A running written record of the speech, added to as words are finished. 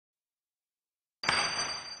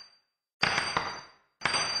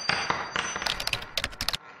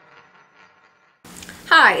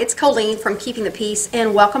Hi, it's Colleen from Keeping the Peace,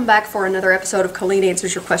 and welcome back for another episode of Colleen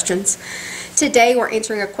Answers Your Questions. Today we're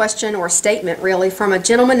answering a question or a statement, really, from a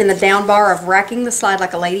gentleman in the down bar of Racking the Slide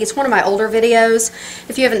Like a Lady. It's one of my older videos.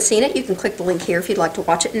 If you haven't seen it, you can click the link here if you'd like to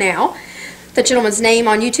watch it now. The gentleman's name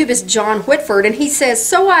on YouTube is John Whitford, and he says,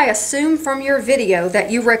 "So I assume from your video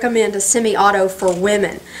that you recommend a semi-auto for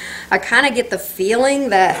women." I kind of get the feeling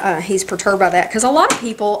that he's perturbed by that, because a lot of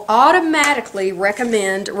people automatically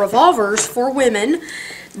recommend revolvers for women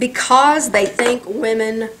because they think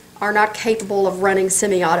women are not capable of running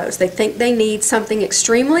semi-autos. They think they need something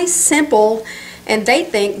extremely simple, and they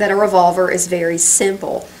think that a revolver is very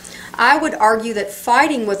simple. I would argue that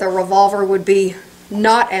fighting with a revolver would be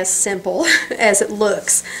not as simple as it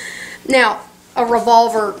looks. Now, a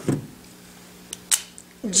revolver,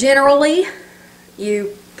 generally,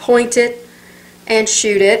 you point it and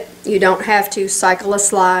shoot it. You don't have to cycle a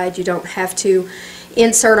slide. You don't have to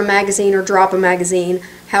insert a magazine or drop a magazine.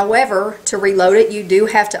 However, to reload it, you do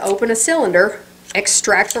have to open a cylinder,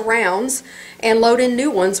 extract the rounds, and load in new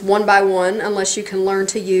ones one by one, unless you can learn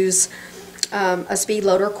to use a speed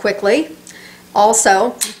loader quickly.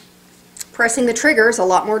 Also, pressing the trigger is a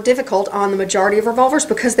lot more difficult on the majority of revolvers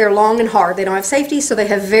because they're long and hard. They don't have safety, so they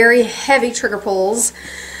have very heavy trigger pulls.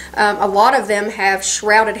 A lot of them have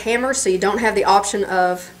shrouded hammers, so you don't have the option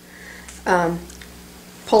of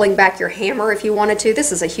pulling back your hammer if you wanted to. This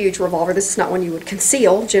is a huge revolver. This is not one you would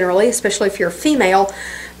conceal generally, especially if you're a female,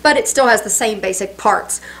 but it still has the same basic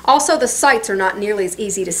parts. Also, the sights are not nearly as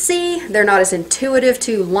easy to see. They're not as intuitive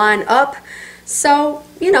to line up. So,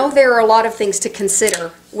 you know, there are a lot of things to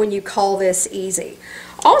consider when you call this easy.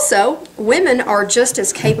 Also, women are just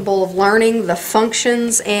as capable of learning the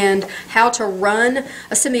functions and how to run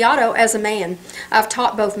a semi-auto as a man. I've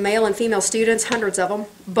taught both male and female students, hundreds of them,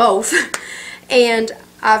 both, and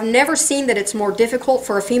I've never seen that it's more difficult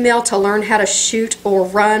for a female to learn how to shoot or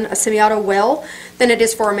run a semi-auto well than it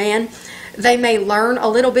is for a man. They may learn a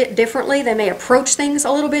little bit differently, they may approach things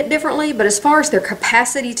a little bit differently, but as far as their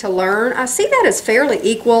capacity to learn, I see that as fairly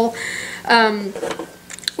equal.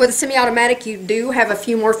 With a semi-automatic, you do have a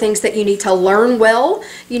few more things that you need to learn well.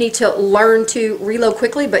 You need to learn to reload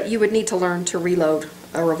quickly, but you would need to learn to reload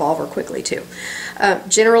a revolver quickly too.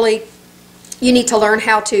 Generally, you need to learn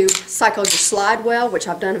how to cycle your slide well, which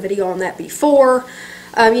I've done a video on that before.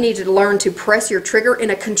 You need to learn to press your trigger in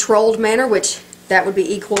a controlled manner, which that would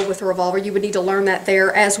be equal with a revolver. You would need to learn that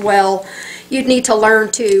there as well. You'd need to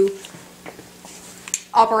learn to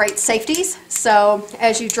operate safeties. So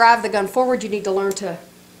as you drive the gun forward, you need to learn to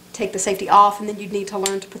take the safety off, and then you'd need to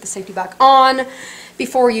learn to put the safety back on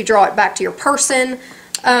before you draw it back to your person.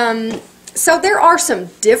 So there are some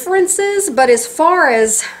differences, but as far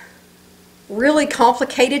as really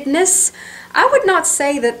complicatedness, I would not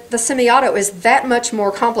say that the semi-auto is that much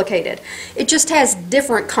more complicated. It just has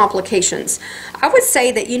different complications. I would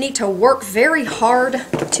say that you need to work very hard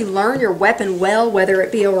to learn your weapon well, whether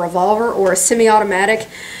it be a revolver or a semi-automatic,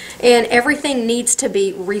 and everything needs to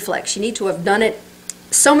be reflex. You need to have done it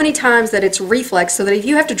so many times that it's reflex, so that if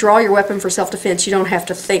you have to draw your weapon for self-defense, you don't have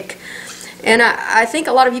to think. And I think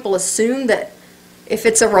a lot of people assume that if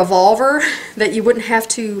it's a revolver that you wouldn't have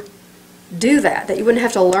to do that you wouldn't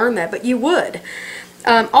have to learn that, but you would.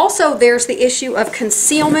 Also, there's the issue of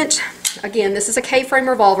concealment. Again, this is a K-frame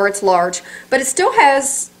revolver, it's large, but it still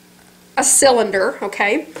has a cylinder,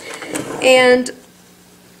 okay? And,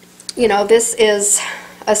 you know, this is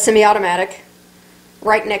a semi-automatic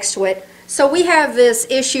right next to it. So we have this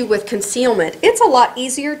issue with concealment. It's a lot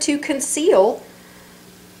easier to conceal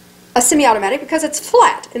a semi-automatic because it's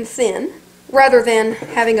flat and thin, rather than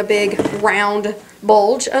having a big round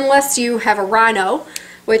bulge, unless you have a rhino,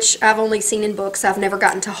 which I've only seen in books. I've never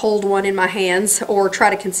gotten to hold one in my hands or try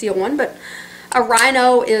to conceal one, but a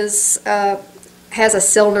rhino is has a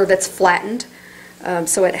cylinder that's flattened,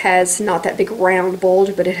 so it has not that big round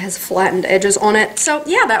bulge, but it has flattened edges on it. So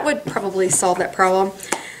yeah, that would probably solve that problem.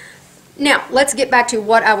 Now, let's get back to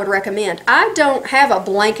what I would recommend. I don't have a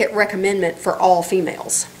blanket recommendment for all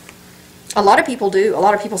females. A lot of people do. A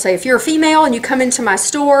lot of people say, if you're a female and you come into my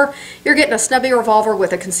store, you're getting a snubby revolver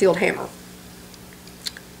with a concealed hammer.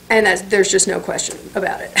 And there's just no question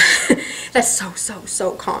about it. That's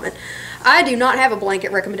so common. I do not have a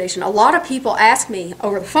blanket recommendation. A lot of people ask me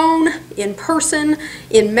over the phone, in person,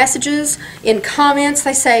 in messages, in comments.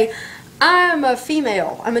 They say, I'm a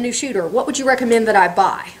female, I'm a new shooter, what would you recommend that I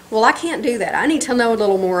buy? Well, I can't do that. I need to know a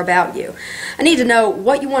little more about you. I need to know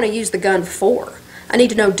what you want to use the gun for. I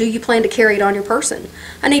need to know, do you plan to carry it on your person?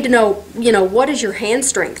 I need to know, you know, what is your hand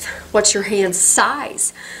strength? What's your hand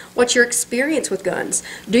size? What's your experience with guns?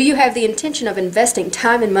 Do you have the intention of investing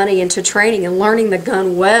time and money into training and learning the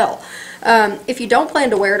gun well? If you don't plan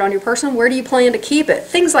to wear it on your person, where do you plan to keep it?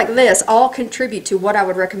 Things like this all contribute to what I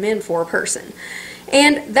would recommend for a person.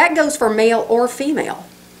 And that goes for male or female.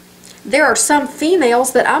 There are some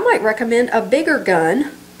females that I might recommend a bigger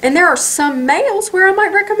gun, and there are some males where I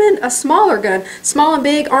might recommend a smaller gun. Small and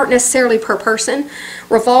big aren't necessarily per person.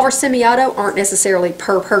 Revolver semi-auto aren't necessarily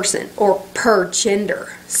per person or per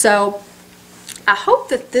gender. So I hope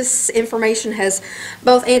that this information has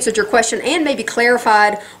both answered your question and maybe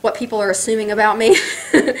clarified what people are assuming about me.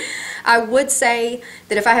 I would say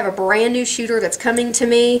that if I have a brand new shooter that's coming to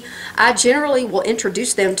me, I generally will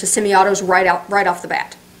introduce them to semi-autos right off the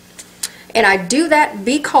bat. And I do that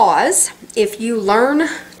because if you learn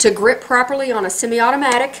to grip properly on a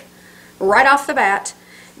semi-automatic right off the bat,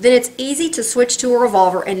 then it's easy to switch to a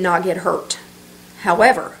revolver and not get hurt.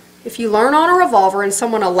 However, if you learn on a revolver and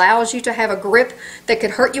someone allows you to have a grip that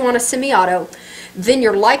could hurt you on a semi-auto, then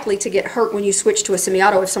you're likely to get hurt when you switch to a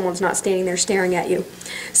semi-auto if someone's not standing there staring at you.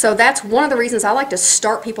 So that's one of the reasons I like to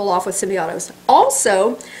start people off with semi-autos.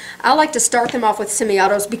 Also, I like to start them off with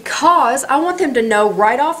semi-autos because I want them to know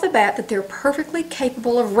right off the bat that they're perfectly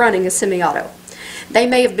capable of running a semi-auto. They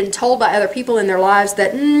may have been told by other people in their lives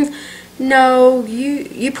that, no,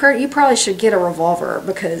 you probably should get a revolver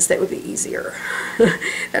because that would be easier.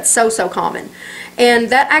 That's so common. And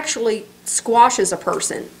that actually squashes a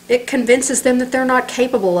person. It convinces them that they're not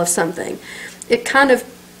capable of something. It kind of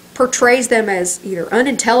portrays them as either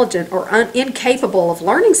unintelligent or incapable of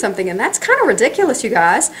learning something, and that's kind of ridiculous, you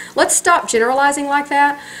guys. Let's stop generalizing like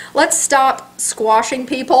that. Let's stop squashing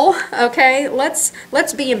people, okay? Let's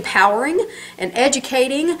be empowering and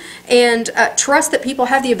educating and trust that people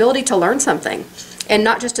have the ability to learn something and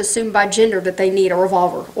not just assume by gender that they need a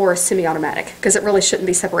revolver or a semi-automatic, because it really shouldn't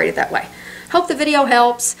be separated that way. Hope the video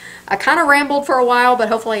helps. I kind of rambled for a while, but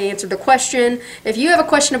hopefully I answered the question. If you have a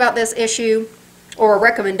question about this issue or a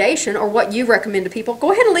recommendation or what you recommend to people,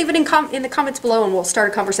 go ahead and leave it in the comments below and we'll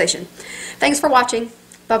start a conversation. Thanks for watching.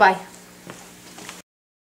 Bye-bye.